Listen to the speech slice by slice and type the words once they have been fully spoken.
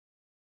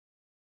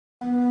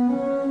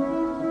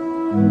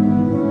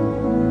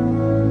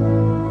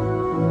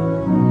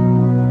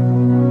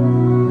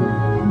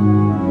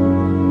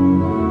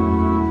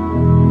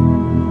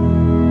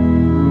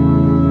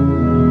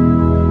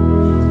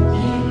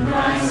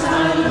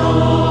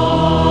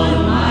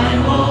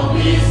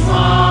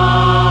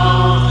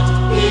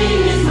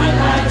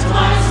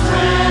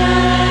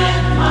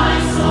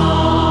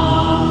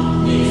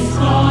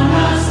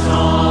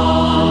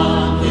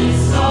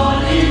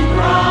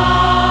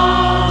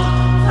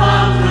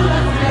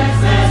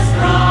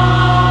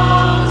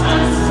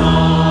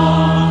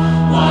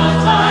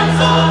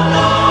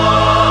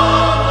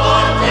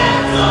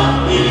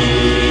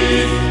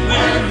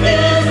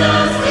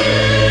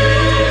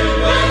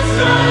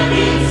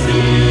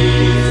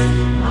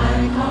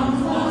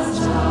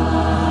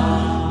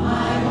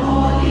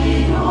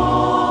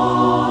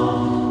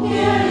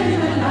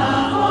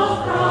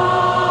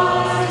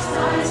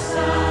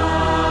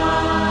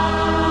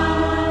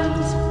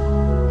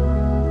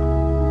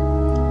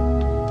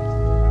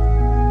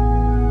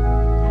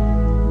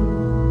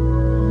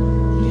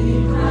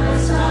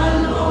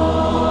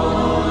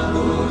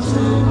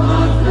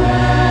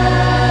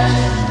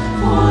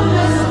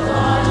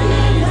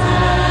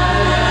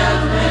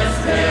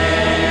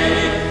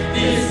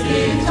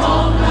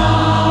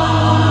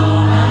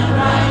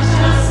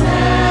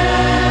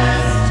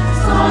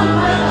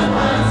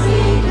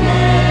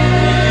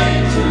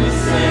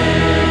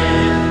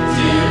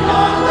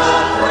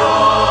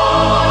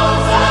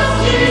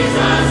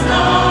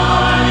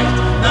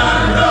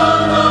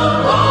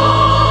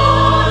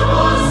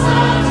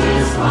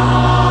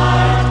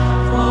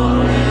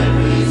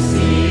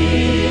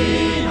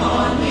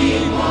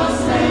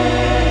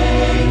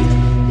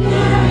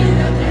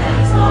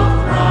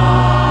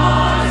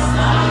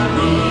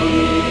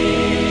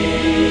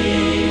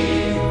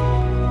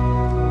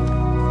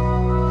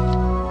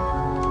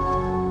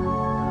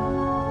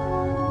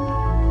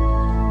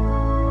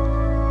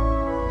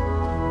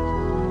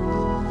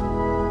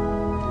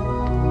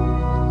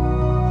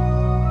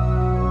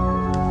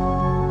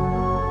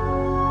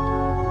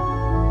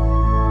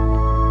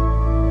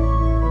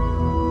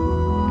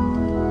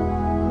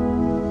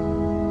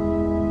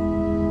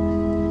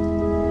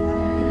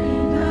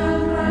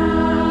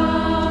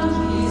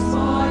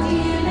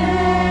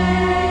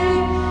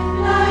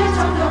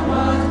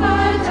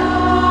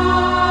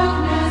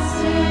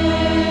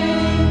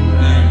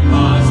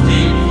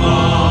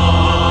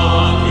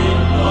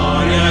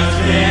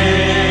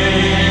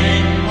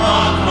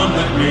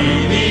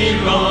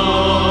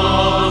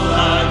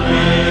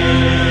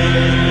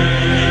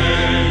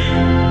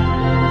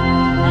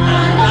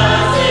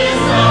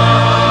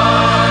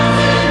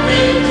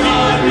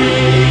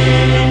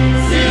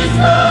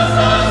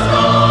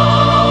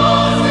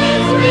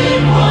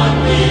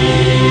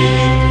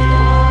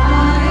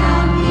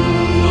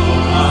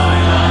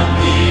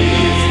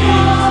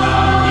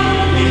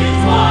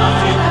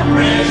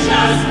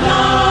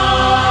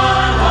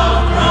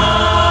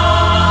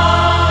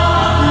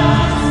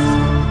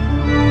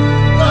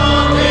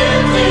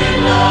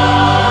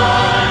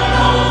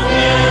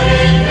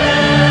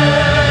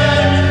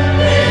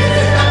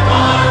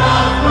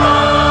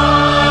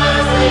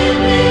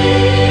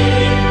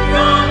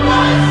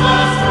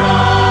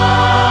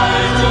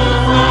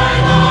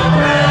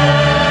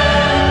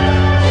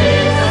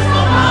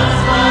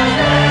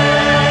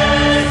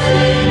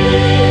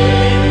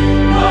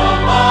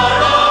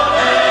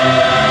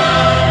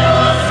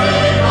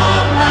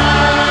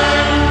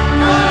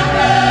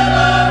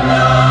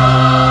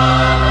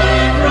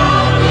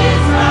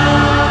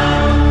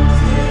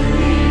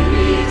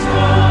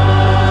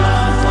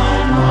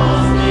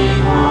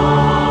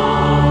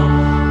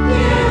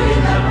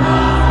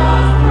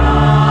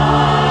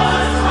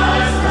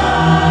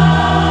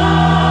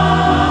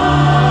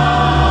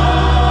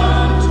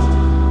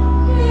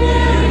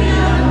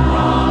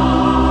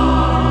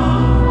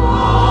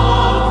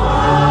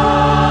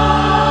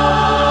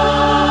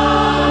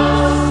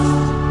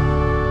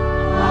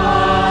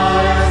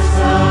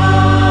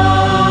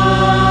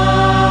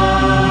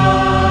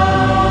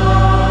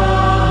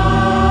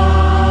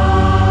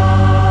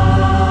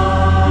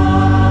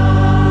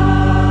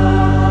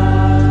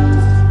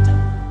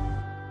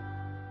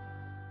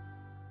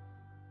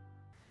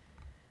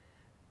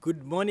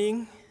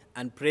morning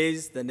and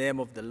praise the name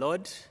of the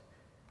Lord.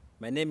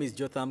 My name is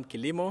Jotham,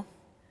 KILIMO,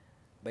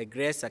 by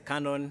grace a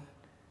Canon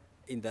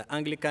in the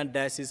Anglican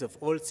Diocese of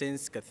All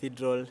Saints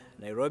Cathedral,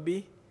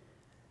 Nairobi.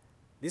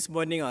 This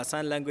morning our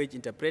sign language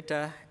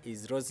interpreter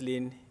is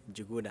Roslyn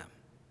Njuguna.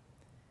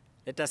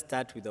 Let us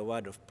start with a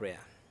word of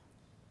prayer.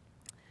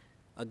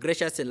 Our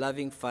gracious and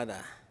loving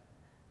Father,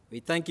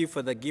 we thank you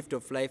for the gift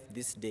of life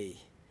this day.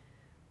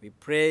 We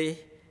pray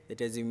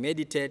that as we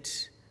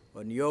meditate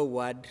on your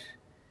word,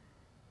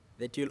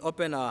 that you'll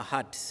open our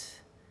hearts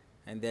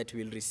and that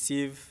we'll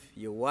receive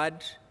your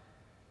word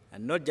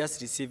and not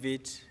just receive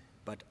it,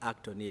 but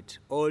act on it,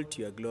 all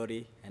to your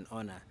glory and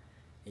honor.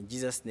 In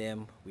Jesus'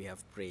 name we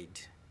have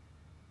prayed.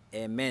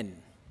 Amen.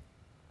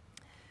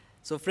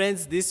 So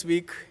friends, this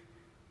week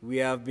we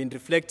have been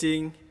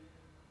reflecting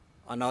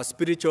on our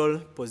spiritual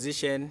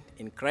position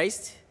in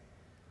Christ.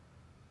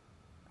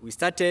 We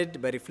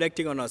started by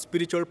reflecting on our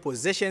spiritual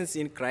possessions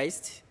in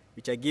Christ,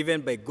 which are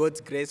given by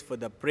God's grace for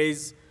the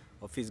praise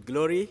of his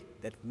glory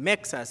that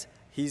makes us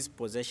his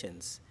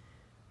possessions.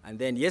 And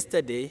then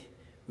yesterday,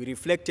 we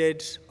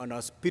reflected on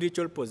our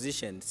spiritual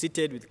position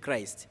seated with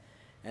Christ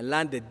and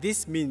learned that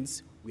this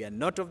means we are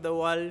not of the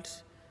world,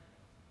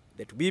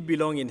 that we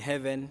belong in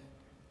heaven,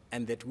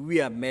 and that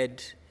we are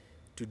made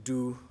to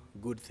do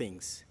good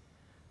things.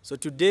 So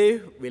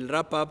today, we'll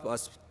wrap up our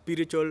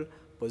spiritual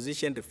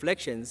position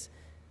reflections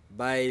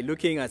by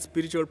looking at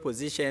spiritual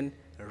position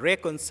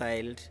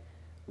reconciled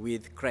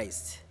with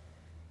Christ.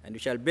 And we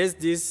shall base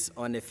this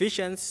on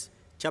Ephesians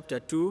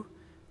chapter 2,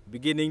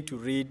 beginning to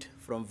read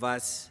from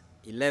verse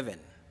 11.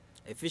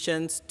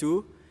 Ephesians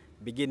 2,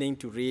 beginning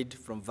to read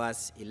from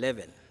verse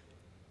 11.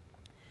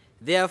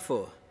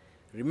 Therefore,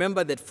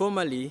 remember that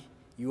formerly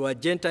you were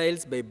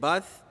Gentiles by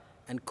birth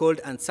and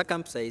called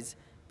uncircumcised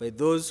by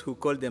those who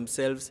call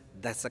themselves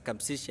the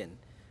circumcision,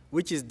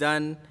 which is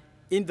done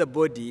in the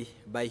body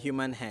by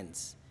human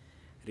hands.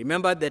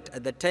 Remember that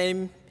at the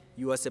time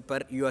you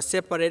are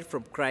separate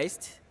from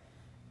Christ,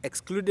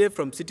 excluded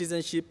from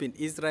citizenship in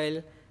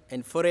Israel,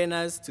 and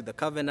foreigners to the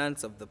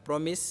covenants of the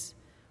promise,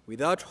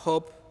 without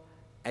hope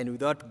and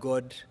without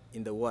God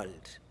in the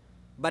world.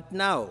 But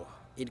now,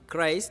 in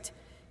Christ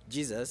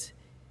Jesus,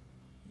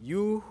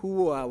 you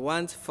who were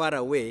once far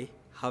away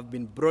have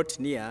been brought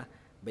near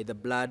by the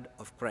blood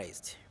of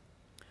Christ.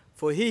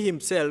 For he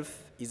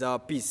himself is our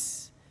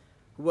peace,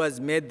 who has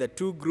made the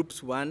two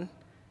groups one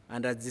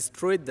and has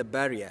destroyed the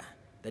barrier,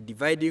 the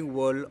dividing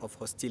wall of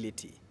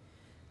hostility,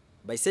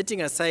 by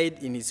setting aside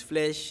in his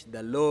flesh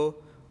the law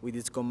with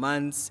its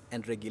commands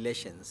and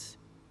regulations.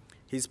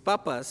 His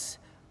purpose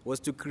was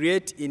to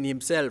create in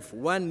himself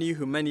one new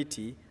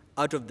humanity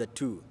out of the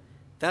two,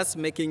 thus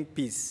making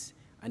peace,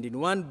 and in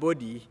one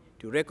body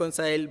to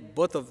reconcile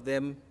both of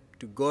them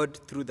to God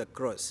through the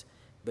cross,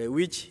 by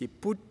which he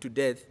put to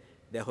death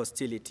their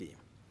hostility.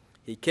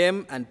 He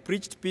came and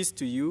preached peace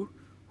to you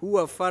who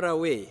were far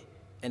away,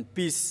 and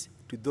peace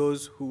to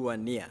those who were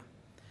near.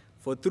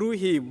 For through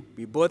him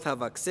we both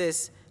have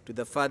access to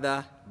the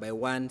Father by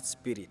one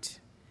Spirit.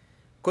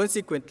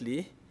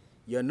 Consequently,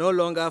 you are no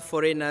longer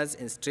foreigners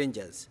and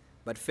strangers,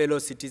 but fellow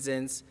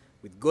citizens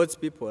with God's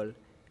people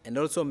and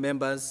also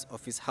members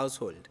of his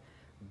household,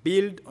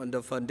 built on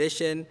the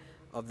foundation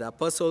of the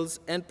apostles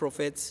and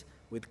prophets,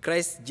 with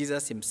Christ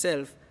Jesus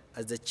himself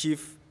as the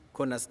chief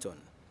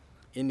cornerstone.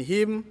 In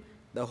him,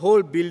 the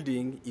whole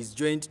building is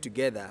joined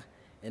together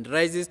and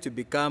rises to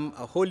become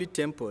a holy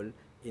temple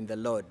in the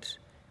Lord.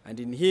 And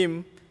in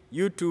him,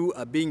 you two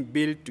are being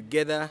built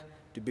together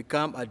to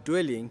become a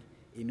dwelling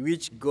in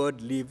which God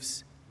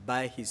lives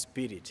by his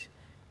Spirit.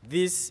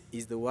 This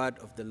is the word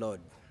of the Lord.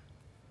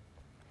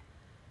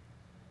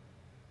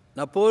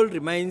 Now, Paul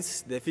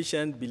reminds the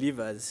Ephesian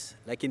believers,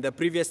 like in the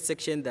previous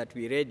section that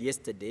we read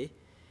yesterday,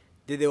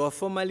 that they were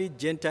formerly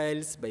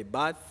Gentiles by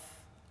birth,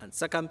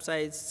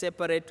 uncircumcised,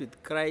 separate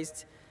with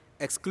Christ,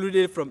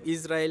 excluded from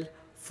Israel,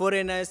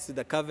 foreigners to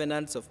the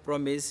covenants of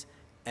promise,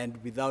 and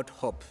without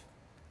hope.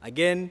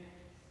 Again,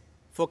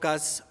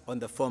 focus on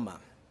the former.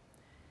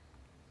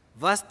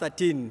 Verse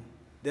 13,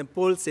 then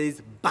Paul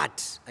says,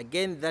 but.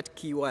 Again, that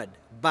key word,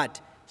 but.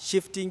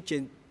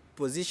 Shifting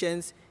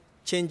positions,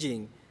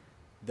 changing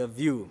the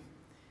view.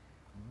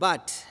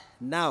 But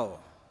now,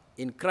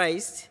 in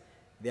Christ,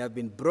 they have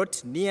been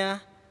brought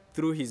near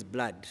through his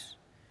blood.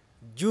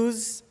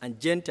 Jews and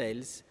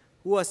Gentiles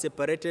who are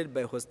separated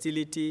by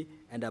hostility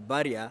and a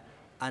barrier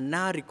are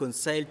now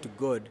reconciled to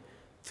God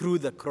through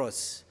the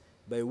cross,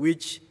 by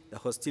which the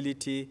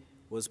hostility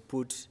was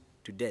put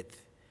to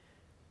death.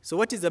 So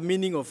what is the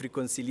meaning of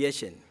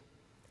reconciliation?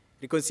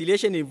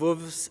 Reconciliation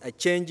involves a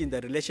change in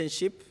the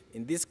relationship,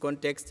 in this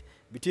context,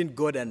 between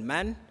God and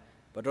man,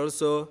 but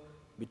also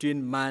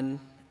between man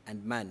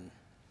and man.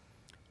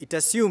 It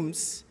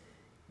assumes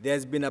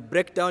there's been a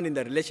breakdown in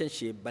the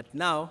relationship, but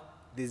now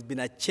there's been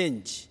a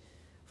change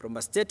from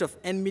a state of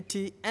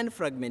enmity and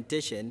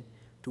fragmentation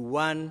to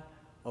one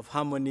of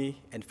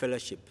harmony and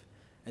fellowship.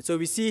 And so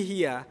we see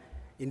here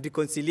in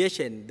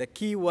reconciliation, the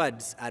key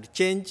words are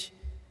change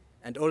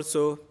and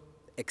also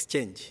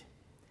exchange.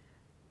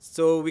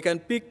 So we can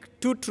pick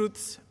two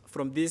truths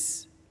from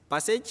this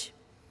passage.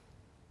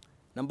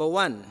 Number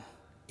one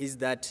is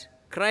that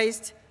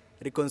Christ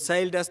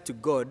reconciled us to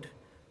God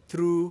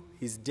through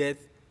his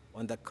death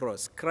on the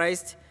cross.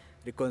 Christ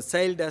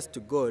reconciled us to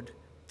God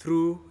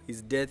through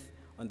his death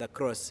on the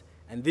cross.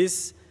 And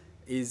this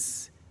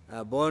is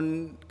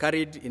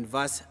carried in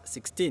verse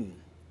 16.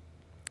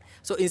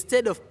 So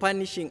instead of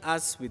punishing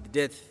us with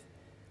death,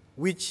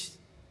 which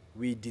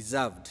we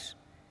deserved,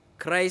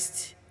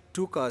 Christ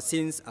took our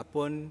sins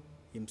upon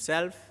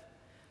himself,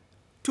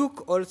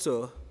 took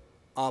also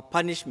our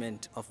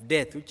punishment of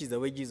death, which is the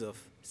wages of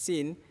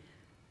sin,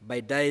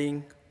 by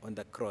dying on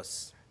the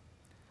cross.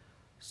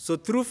 So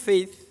through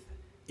faith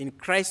in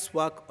Christ's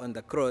work on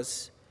the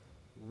cross,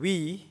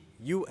 we,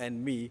 you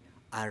and me,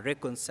 are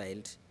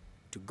reconciled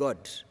to God.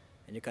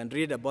 And you can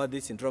read about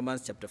this in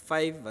Romans chapter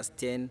 5, verse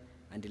 10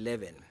 and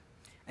 11.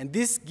 And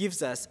this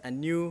gives us a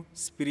new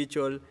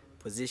spiritual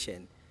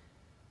position,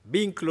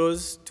 being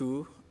close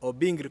to or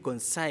being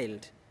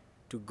reconciled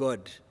to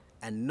God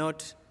and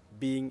not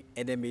being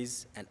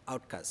enemies and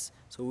outcasts.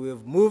 So we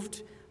have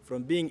moved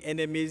from being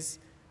enemies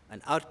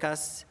and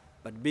outcasts,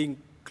 but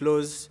being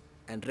close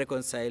and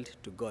reconciled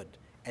to God.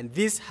 And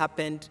this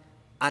happened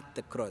at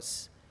the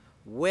cross,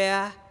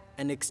 where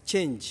an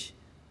exchange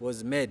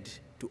was made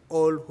to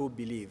all who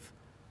believe.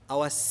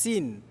 Our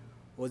sin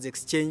was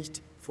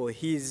exchanged for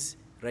his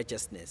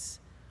righteousness.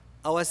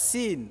 Our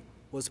sin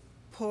was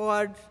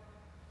poured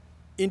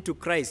into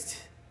Christ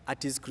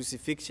at his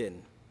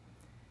crucifixion,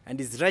 and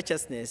his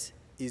righteousness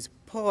is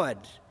poured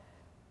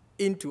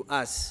into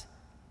us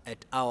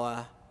at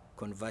our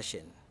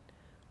conversion.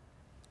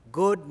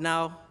 God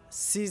now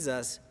sees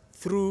us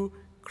through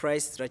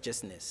Christ's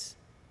righteousness.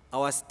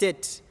 Our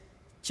state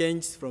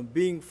changed from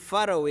being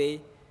far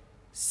away,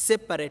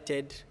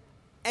 separated,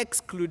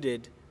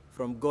 excluded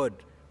from God,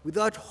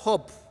 without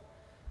hope,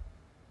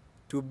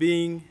 to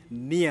being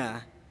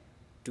near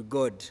to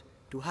God,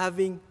 to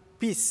having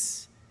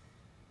peace,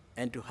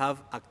 and to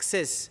have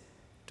access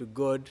to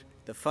God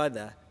the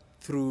Father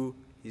through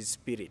his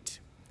Spirit.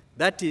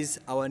 That is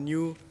our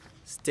new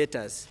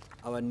status,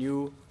 our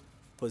new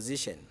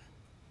position.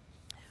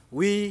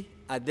 We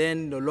are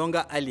then no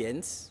longer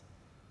aliens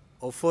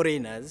or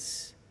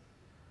foreigners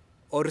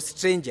or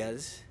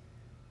strangers,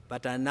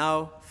 but are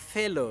now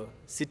fellow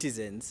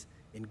citizens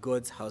in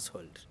God's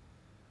household.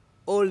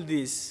 All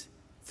this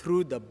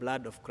through the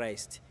blood of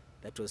Christ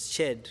that was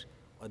shed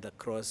on the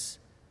cross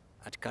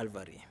at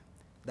Calvary.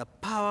 The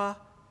power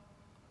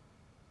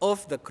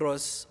of the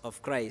cross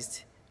of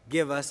Christ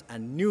gave us a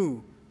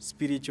new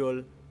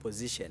spiritual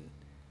position.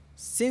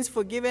 Sins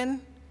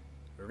forgiven,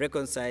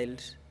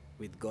 reconciled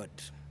with God.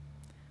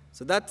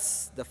 So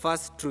that's the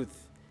first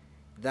truth,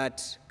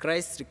 that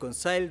Christ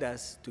reconciled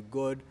us to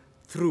God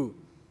through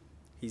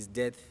his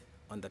death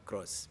on the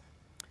cross.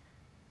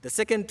 The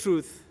second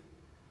truth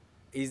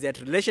is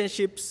that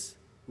relationships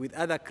with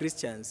other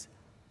Christians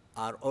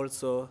are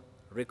also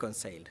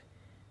reconciled.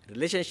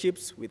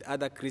 Relationships with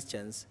other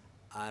Christians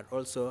are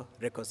also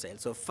reconciled.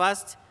 So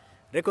first,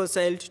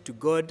 reconciled to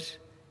God.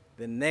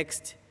 The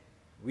next,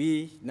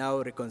 we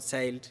now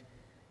reconciled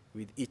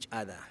with each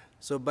other.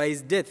 So by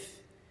his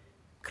death,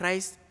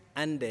 Christ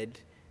ended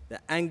the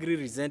angry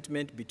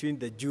resentment between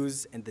the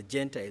Jews and the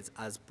Gentiles,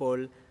 as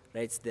Paul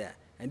writes there.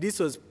 And this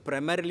was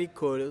primarily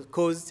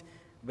caused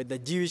by the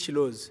Jewish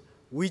laws,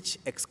 which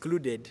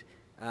excluded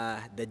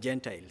the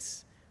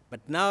Gentiles.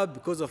 But now,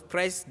 because of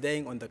Christ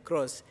dying on the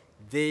cross,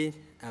 they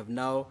have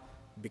now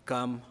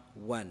become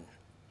one.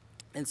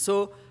 And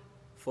so,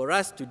 for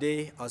us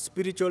today, our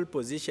spiritual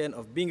position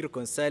of being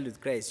reconciled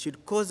with Christ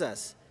should cause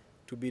us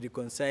to be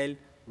reconciled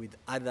with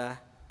other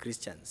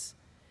Christians.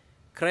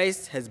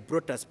 Christ has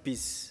brought us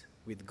peace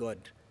with God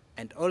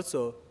and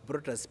also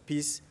brought us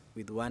peace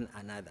with one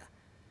another.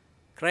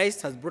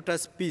 Christ has brought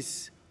us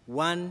peace,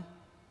 one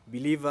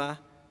believer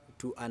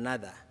to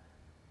another,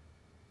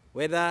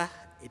 whether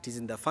it is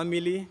in the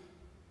family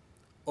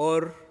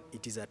or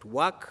it is at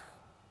work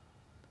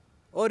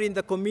or in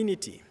the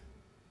community.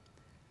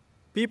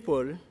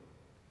 People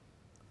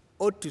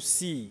ought to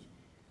see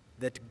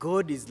that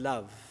God is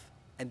love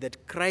and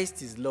that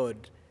Christ is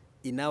Lord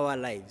in our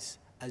lives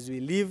as we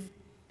live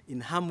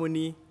in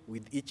harmony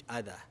with each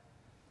other.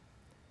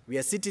 We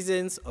are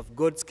citizens of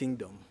God's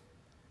kingdom,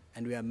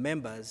 and we are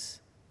members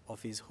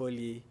of his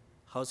holy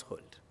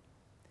household.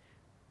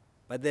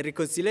 But the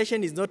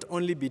reconciliation is not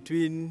only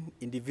between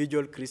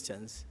individual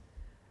Christians,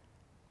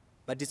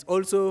 but it's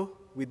also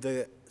with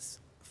the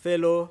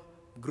fellow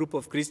group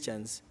of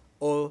Christians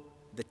or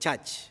the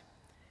church.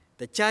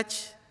 The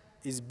church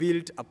is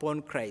built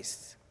upon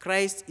Christ.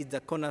 Christ is the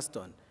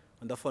cornerstone,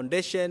 on the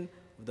foundation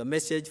of the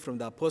message from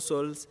the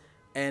apostles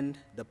and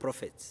the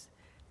prophets.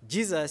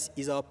 Jesus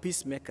is our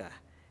peacemaker.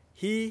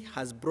 He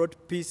has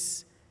brought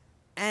peace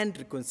and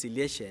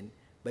reconciliation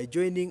by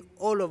joining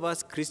all of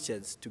us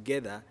Christians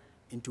together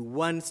into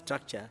one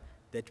structure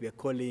that we are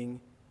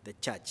calling the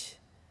church.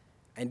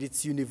 And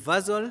it's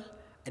universal,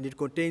 and it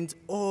contains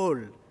all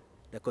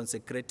the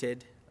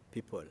consecrated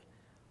people.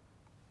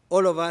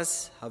 All of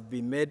us have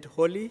been made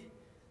holy,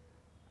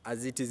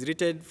 as it is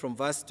written from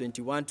verse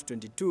 21 to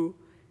 22,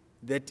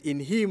 that in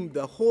him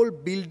the whole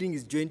building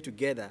is joined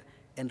together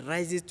and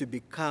rises to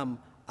become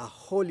a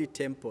holy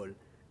temple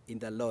in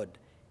the Lord.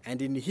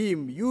 And in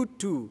him you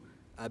too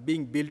are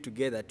being built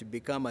together to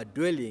become a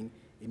dwelling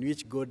in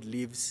which God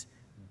lives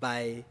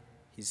by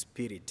his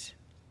Spirit.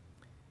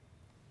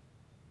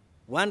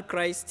 One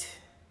Christ,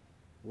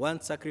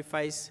 one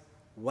sacrifice,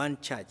 one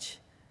church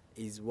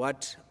is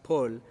what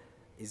Paul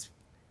is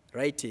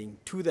writing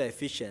to the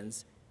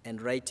Ephesians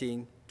and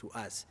writing to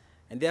us.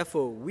 And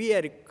therefore,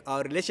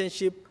 our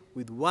relationship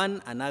with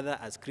one another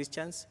as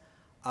Christians,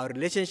 our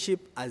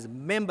relationship as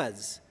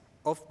members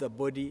of the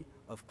body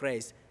of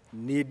Christ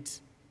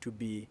needs to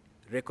be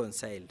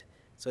reconciled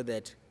so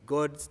that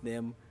God's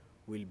name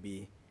will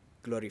be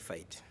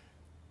glorified.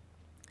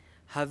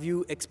 Have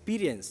you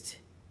experienced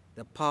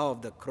the power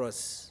of the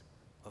cross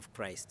of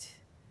Christ?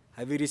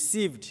 Have you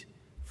received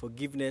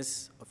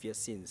forgiveness of your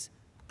sins?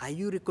 Are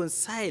you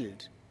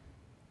reconciled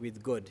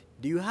with God?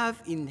 Do you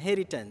have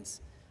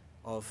inheritance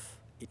of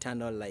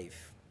eternal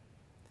life?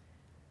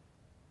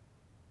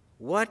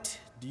 What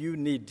do you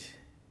need,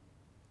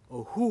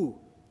 or who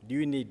do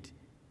you need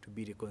to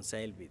be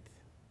reconciled with?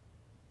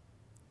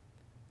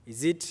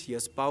 Is it your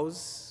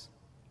spouse?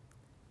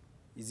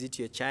 Is it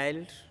your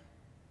child?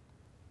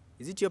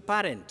 Is it your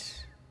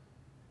parent?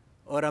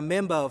 Or a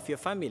member of your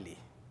family?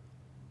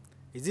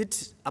 Is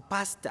it a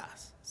pastor,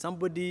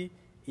 somebody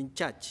in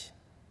church?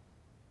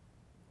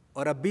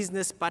 Or a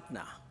business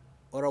partner?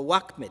 Or a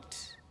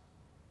workmate?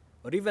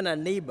 Or even a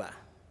neighbor?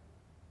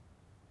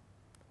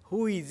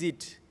 Who is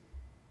it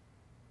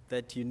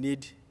that you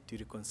need to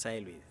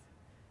reconcile with?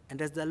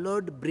 And as the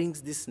Lord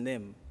brings this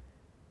name,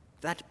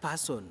 that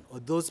person or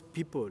those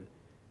people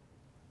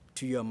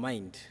to your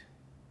mind,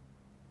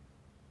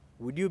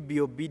 would you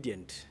be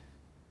obedient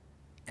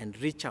and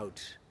reach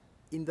out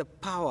in the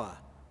power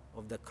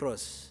of the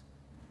cross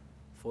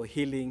for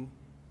healing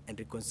and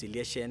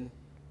reconciliation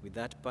with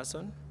that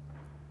person?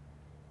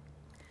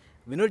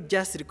 We're not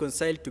just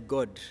reconciled to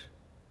God,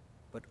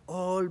 but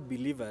all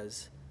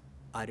believers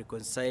are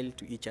reconciled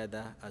to each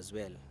other as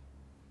well.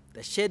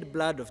 The shed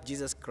blood of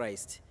Jesus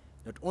Christ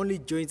not only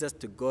joins us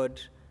to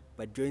God,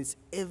 but joins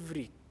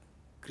every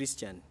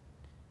Christian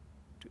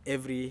to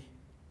every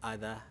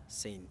other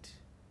saint.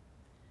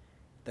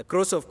 The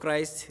cross of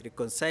Christ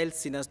reconciles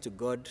sinners to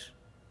God,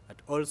 but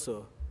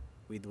also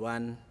with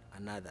one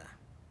another.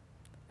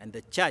 And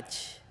the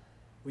church,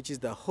 which is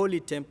the holy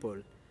temple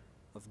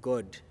of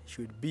God,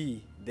 should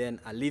be then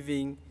a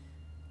living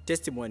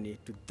testimony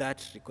to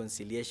that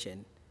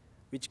reconciliation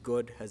which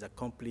God has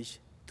accomplished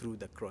through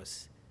the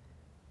cross.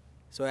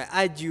 So I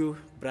urge you,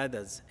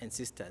 brothers and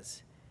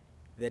sisters,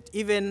 that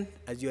even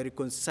as you are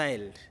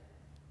reconciled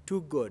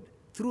to God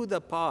through the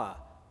power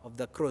of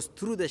the cross,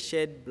 through the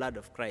shed blood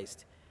of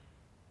Christ,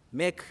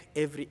 make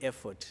every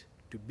effort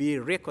to be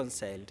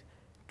reconciled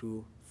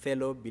to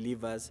fellow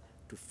believers,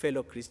 to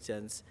fellow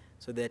Christians,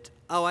 so that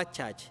our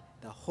church,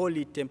 the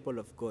holy temple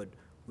of God,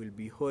 will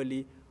be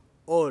holy,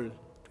 all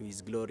to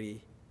his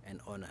glory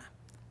and honor.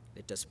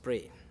 Let us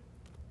pray.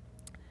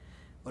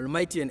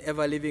 Almighty and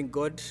ever-living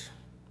God,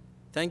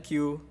 thank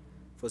you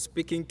for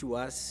speaking to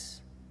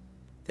us.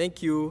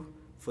 Thank you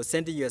for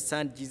sending your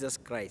Son, Jesus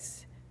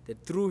Christ,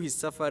 that through his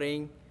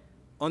suffering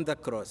on the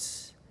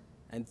cross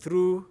and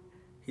through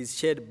his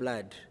shed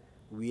blood,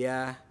 we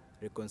are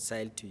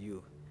reconciled to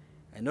you.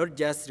 And not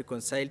just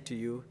reconciled to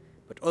you,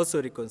 but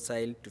also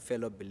reconciled to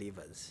fellow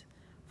believers.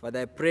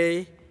 Father, I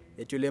pray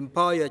that you'll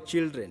empower your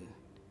children,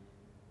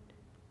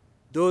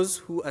 those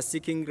who are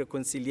seeking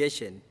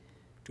reconciliation,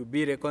 to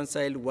be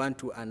reconciled one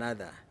to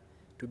another,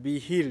 to be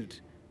healed,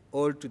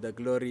 all to the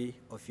glory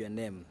of your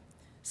name.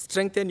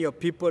 Strengthen your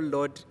people,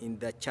 Lord, in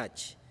the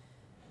church,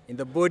 in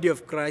the body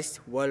of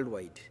Christ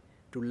worldwide,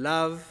 to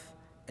love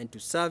and to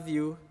serve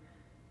you,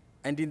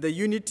 and in the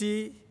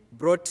unity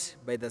brought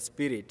by the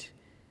Spirit,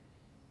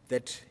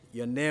 that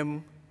your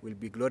name will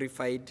be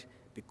glorified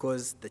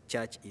because the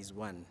church is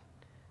one.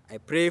 I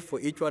pray for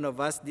each one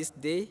of us this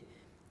day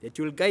that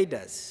you will guide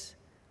us,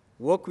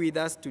 walk with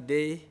us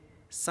today,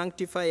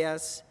 sanctify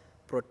us,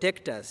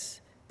 protect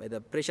us by the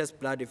precious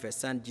blood of your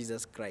Son,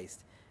 Jesus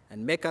Christ,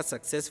 and make us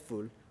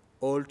successful,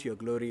 all to your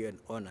glory and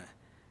honor.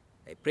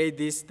 I pray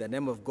this in the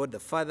name of God the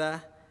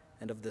Father,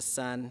 and of the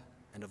Son,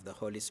 and of the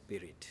Holy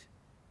Spirit.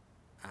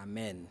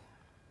 Amen.